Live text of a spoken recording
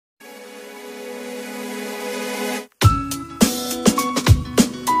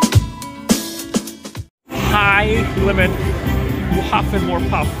high limit Huff and more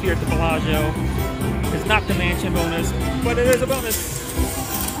Puff here at the Bellagio. It's not the mansion bonus, but it is a bonus.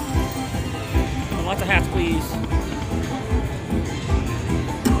 And lots of hats, please.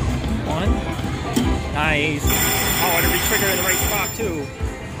 One. Nice. Oh, and a re-trigger in the right spot, too.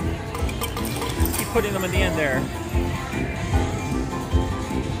 Keep putting them in the end there.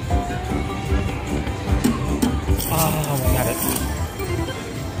 Oh, got it.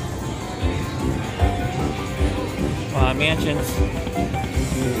 Mansions.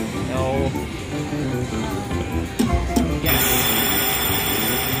 No. Yes.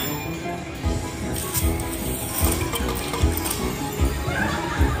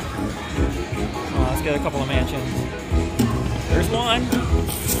 Oh, let's get a couple of mansions. There's one.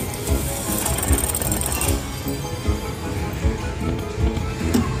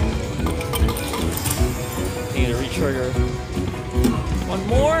 Need a re-trigger. One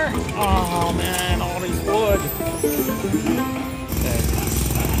more? Oh man, all these wood. Okay.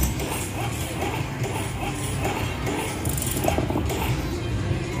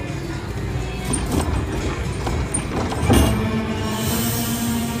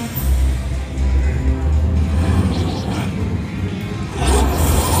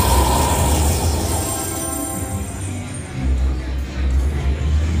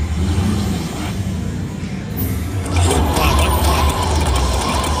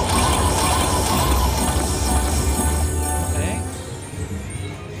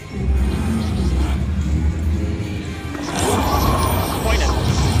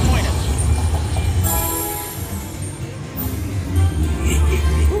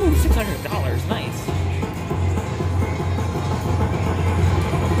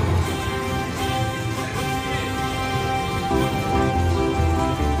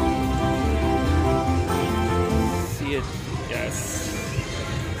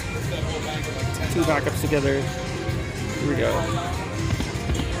 Two backups together. Here we go.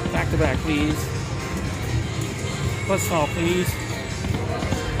 Back to back, please. Buzzsaw, please.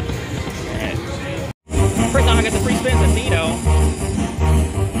 Alright. First time I got the free spins at Dino.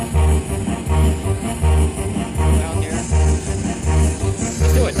 Out here.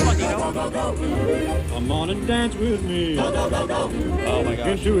 Let's do it. Come on, Dino. Come on and dance with me. Oh my gosh.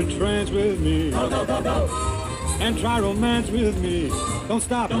 Into a trance with me. And try romance with me. Don't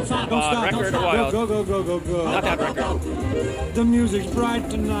stop, don't stop, don't stop. Record Go, wild. go, go, go, go, go. Not that record. The music's bright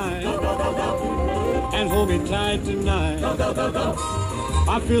tonight. And hold me tight tonight.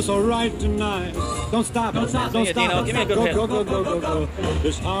 I feel so right tonight. Don't stop, don't stop, don't stop. Dino. Give me a good go, hit. go, go, go, go, go.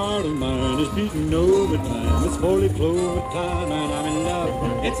 This heart of mine is beating overtime. It's fully clover time and I'm in love.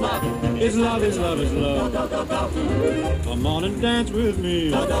 It's love, it's love, it's love, it's love. Come on and dance with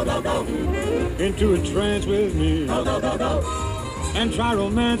me. Into a trance with me. And try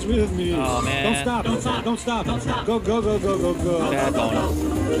romance with me. Oh man. Don't stop, don't stop, don't stop. Go, go, go, go, go, go. Bad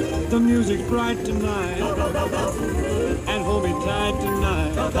bonus. The music's bright tonight. And hold me tight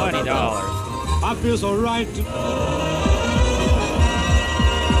tonight. $20. I feel so right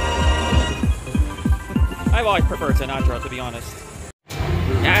I've always preferred Sinatra, to be honest.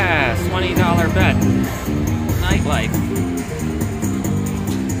 Yes, $20 bet. Nightlife.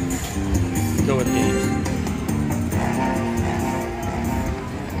 Go with games.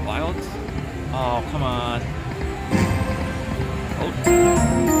 Wild? Oh, come on. Oh.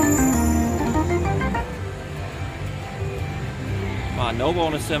 Come on, no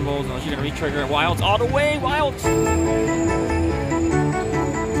bonus symbols unless you're gonna re-trigger. Wilds all the way, Wilds! Ooh,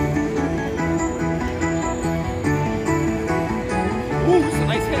 it's a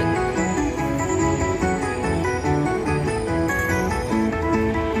nice hit.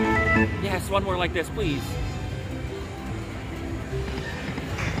 Yes, one more like this, please.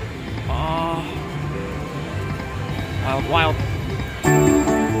 Wild, wild.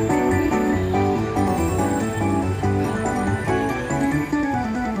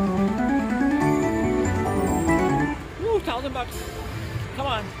 Ooh, $1,000. Come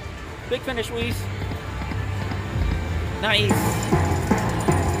on. Big finish, Weeze. Nice.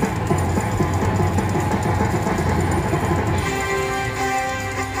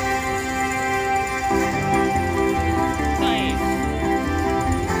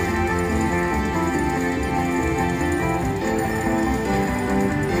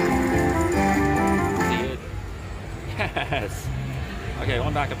 Yes. Okay,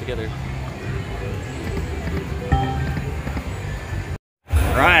 one back up together.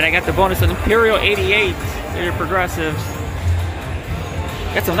 Alright, I got the bonus of Imperial 88. They're your progressives.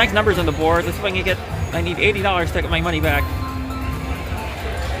 Got some nice numbers on the board. Let's see if I can get. I need $80 to get my money back.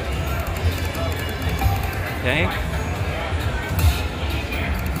 Okay.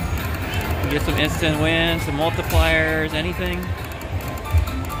 Get some instant wins, some multipliers, anything.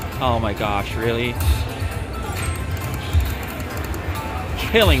 Oh my gosh, really?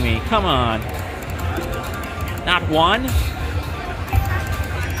 Killing me, come on. Not one?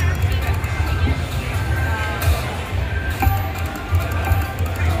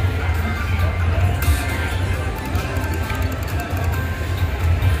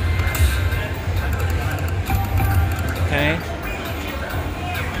 Okay.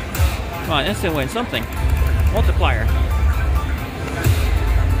 Come on, instant win, something. Multiplier.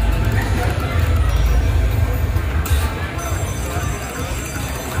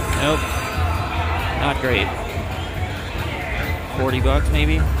 Nope. Not great. 40 bucks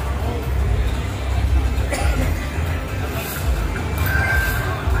maybe?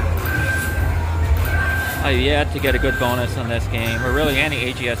 I've yet to get a good bonus on this game, or really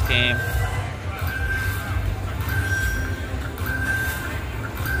any AGS game.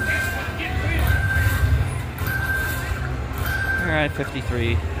 Alright,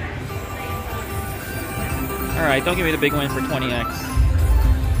 53. Alright, don't give me the big win for 20x.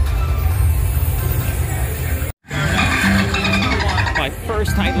 My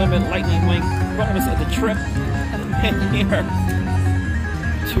first time limit lightning link bonus of the trip. And here,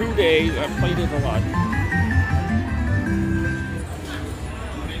 2 days, I've played it a lot.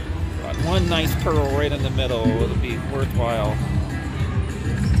 Got one nice pearl right in the middle, it'll be worthwhile.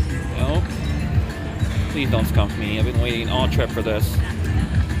 Nope. Please don't skunk me. I've been waiting all trip for this.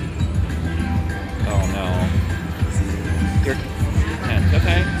 Oh no. You're tense,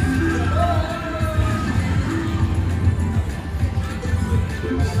 okay.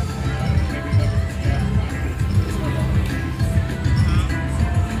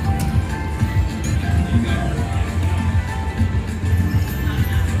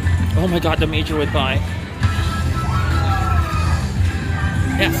 Oh my god, the major would buy.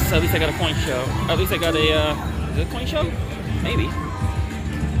 Yes, at least I got a coin show. At least I got a, is it a coin show? Maybe.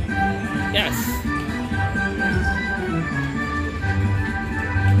 Yes.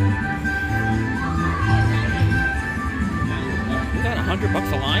 We got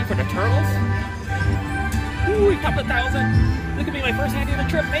 $100 a line for the turtles? Ooh, we topped 1,000. This could be my first handy of the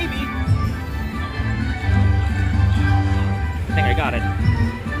trip, maybe. I think I got it.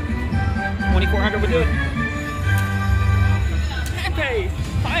 2,400 would do it. Handpay!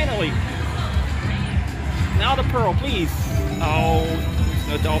 Finally! Now the pearl, please. Oh,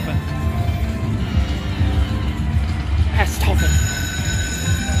 no dolphin. Yes, dolphin.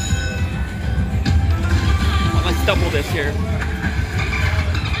 Well, let's double this here.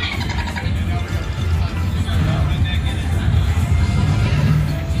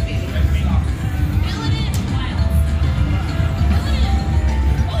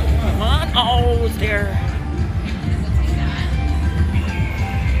 Come on. Oh, it's there.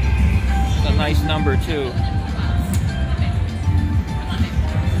 A nice number too.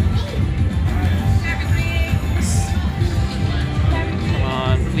 Come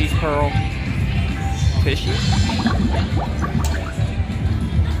on, please pearl. Fishy.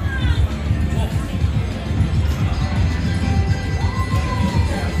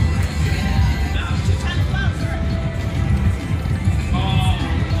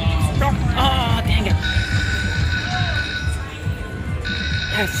 Oh, dang it.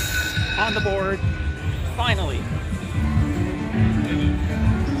 Yes. On the board, finally.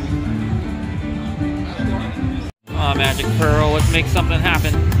 Oh, magic pearl, let's make something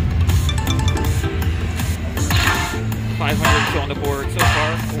happen. 500 on the board so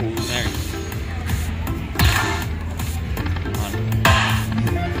far. Ooh, there.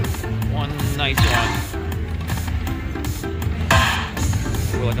 One nice one.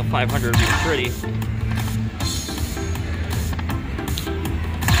 Ooh, like a 500 would be pretty.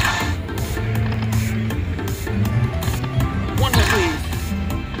 One more, please.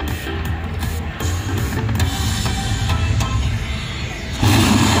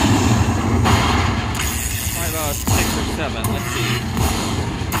 Try about 6 or 7. Let's see.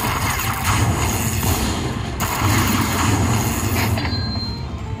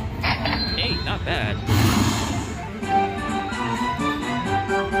 8, not bad.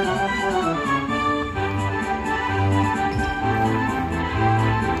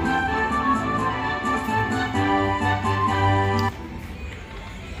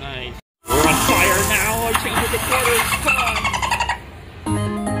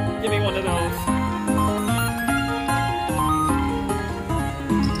 Give me one of those.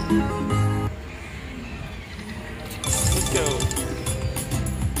 Let's go.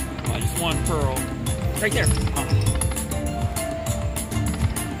 Oh, I just want pearl. Right there.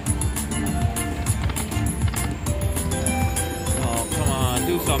 Oh, come on.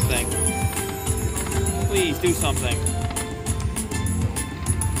 Do something. Please do something.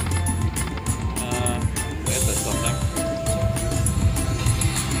 That's something.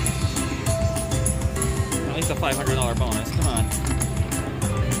 At least a $500 bonus. Come on.